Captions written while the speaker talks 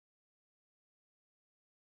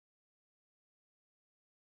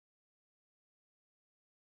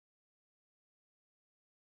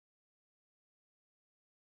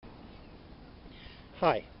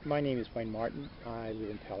Hi, my name is Wayne Martin. I live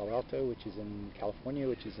in Palo Alto, which is in California,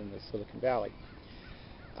 which is in the Silicon Valley.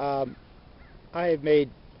 I have made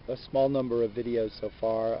a small number of videos so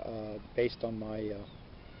far based on my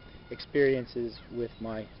experiences with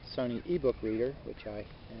my Sony ebook reader, which I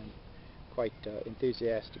am quite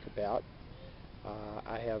enthusiastic about.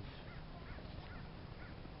 I have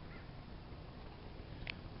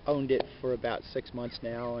owned it for about 6 months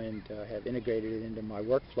now and have integrated it into my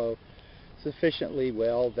workflow sufficiently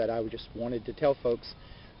well that I just wanted to tell folks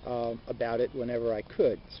about it whenever I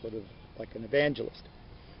could, sort of like an evangelist.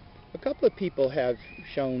 A couple of people have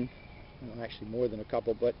shown, well, actually more than a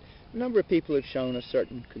couple, but a number of people have shown a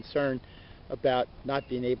certain concern about not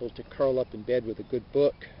being able to curl up in bed with a good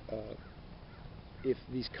book if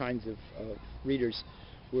these kinds of readers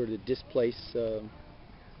were to displace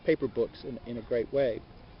paper books in a great way.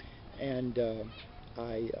 And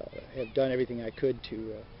I have done everything I could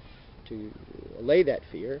to allay that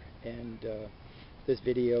fear, and this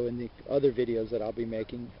video and the other videos that I'll be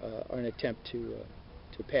making are an attempt to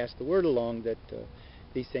pass the word along that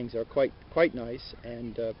these things are quite nice,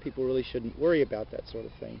 and people really shouldn't worry about that sort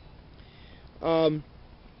of thing.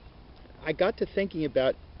 I got to thinking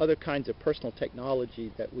about other kinds of personal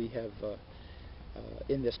technology that we have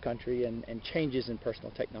in this country, and changes in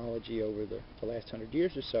personal technology over the last 100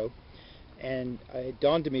 years or so, and it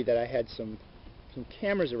dawned to me that I had some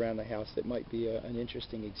cameras around the house that might be an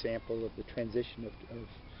interesting example of the transition of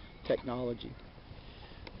technology.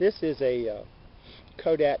 This is a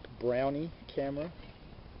Kodak Brownie camera.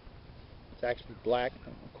 It's actually black. I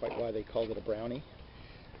don't know quite why they called it a Brownie.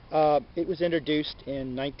 It was introduced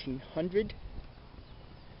in 1900.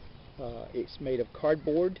 It's made of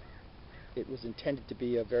cardboard. It was intended to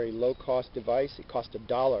be a very low-cost device. It cost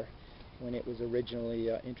 $1 when it was originally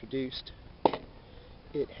introduced.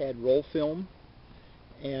 It had roll film,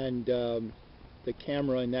 and the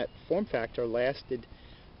camera in that form factor lasted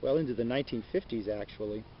well into the 1950s,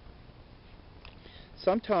 actually.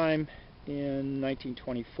 Sometime in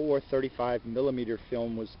 1924, 35 millimeter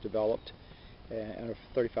film was developed, and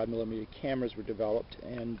 35 millimeter cameras were developed,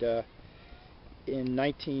 and in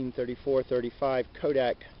 1934-35,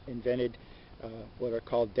 Kodak invented what are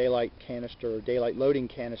called daylight canister or daylight loading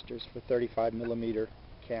canisters for 35 millimeter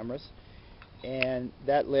cameras, and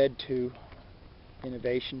that led to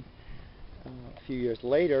innovation a few years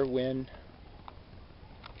later when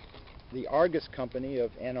the Argus company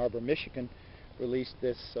of Ann Arbor, Michigan released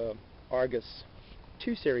this Argus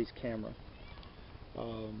 2 series camera.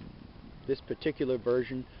 This particular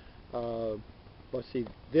version, let's see,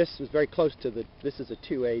 this is very close to this is a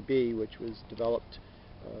 2AB, which was developed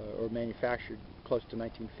or manufactured close to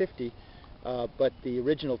 1950, but the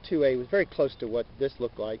original 2A was very close to what this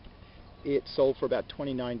looked like. It sold for about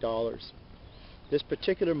 $29. This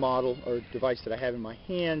particular model or device that I have in my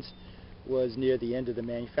hands was near the end of the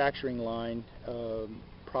manufacturing line,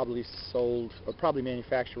 probably sold or probably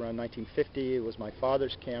manufactured around 1950. It was my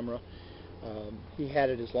father's camera. He had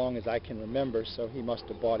it as long as I can remember, so he must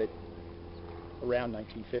have bought it around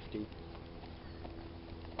 1950.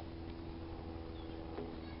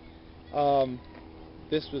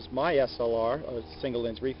 This was my SLR, a single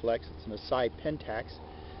lens reflex. It's an Aside Pentax.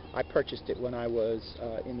 I purchased it when I was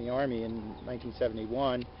in the Army in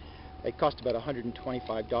 1971. It cost about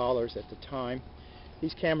 $125 at the time.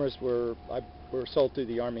 These cameras were sold through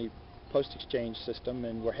the Army Post Exchange system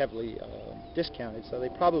and were heavily discounted, so they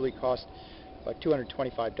probably cost about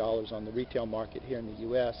 $225 on the retail market here in the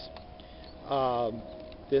U.S.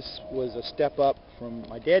 This was a step up from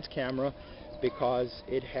my dad's camera because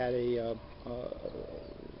it had a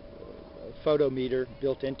photometer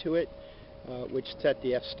built into it, which set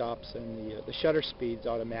the f-stops and the shutter speeds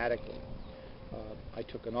automatically. I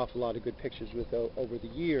took an awful lot of good pictures with over the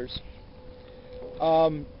years.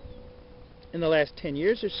 In the last 10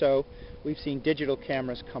 years or so, we've seen digital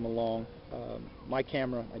cameras come along. My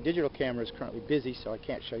digital camera is currently busy, so I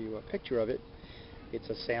can't show you a picture of it. It's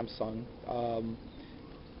a Samsung.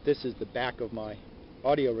 This is the back of my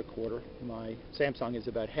audio recorder. My Samsung is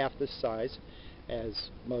about half this size, as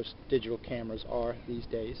most digital cameras are these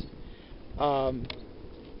days.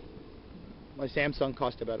 My Samsung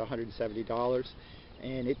cost about $170,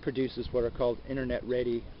 and it produces what are called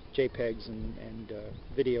internet-ready JPEGs and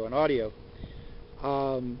video and audio.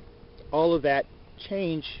 All of that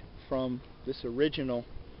change from this original,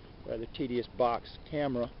 rather tedious box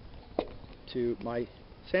camera to my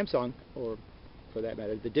Samsung, or for that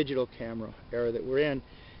matter, the digital camera era that we're in,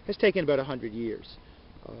 has taken about 100 years.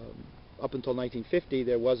 Up until 1950,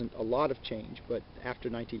 there wasn't a lot of change, but after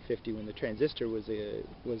 1950, when the transistor was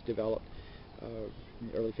developed, in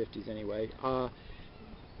the early 50s anyway,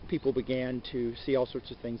 people began to see all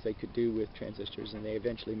sorts of things they could do with transistors, and they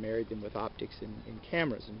eventually married them with optics in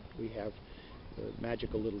cameras. And we have the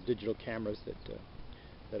magical little digital cameras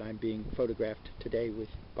that I'm being photographed today with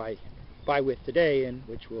today, and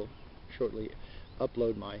which will shortly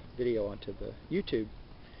upload my video onto the YouTube.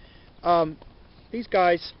 These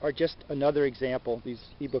guys are just another example. These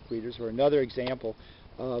ebook readers are another example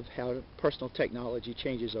of how personal technology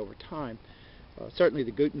changes over time. Certainly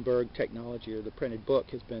the Gutenberg technology, or the printed book,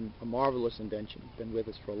 has been a marvelous invention. It's been with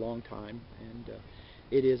us for a long time, and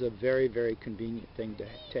it is a very, very convenient thing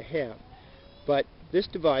to have. But this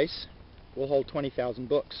device will hold 20,000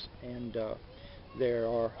 books, and there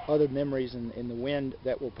are other memories in the wind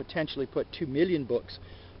that will potentially put 2 million books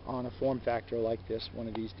on a form factor like this one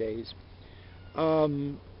of these days.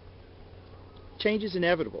 Change is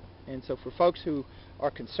inevitable, and so for folks who are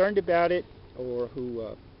concerned about it, or who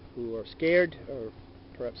are scared, or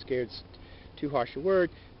perhaps scared's too harsh a word,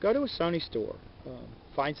 go to a Sony store.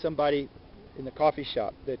 Find somebody in the coffee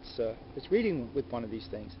shop that's reading with one of these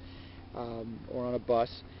things, or on a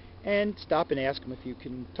bus, and stop and ask them if you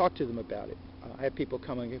can talk to them about it. I have people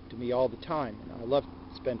coming up to me all the time, and I love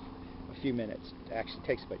to spend a few minutes. It actually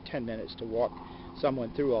takes about 10 minutes to walk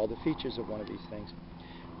someone through all the features of one of these things.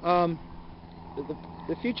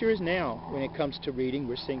 The future is now when it comes to reading.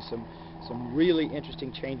 We're seeing some really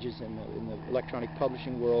interesting changes in the electronic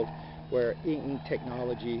publishing world, where e-ink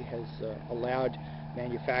technology has allowed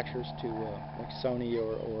manufacturers to, like Sony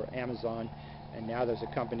or Amazon, and now there's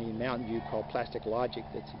a company in Mountain View called Plastic Logic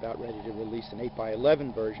that's about ready to release an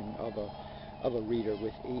 8x11 version of a reader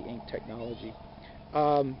with e-ink technology.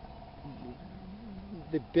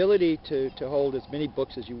 The ability to hold as many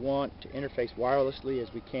books as you want, to interface wirelessly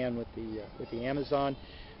as we can with the Amazon,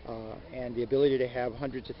 and the ability to have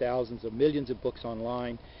hundreds of thousands of millions of books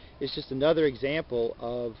online is just another example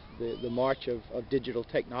of the march of digital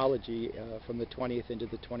technology from the 20th into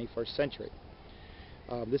the 21st century.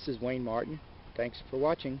 This is Wayne Martin. Thanks for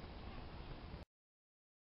watching.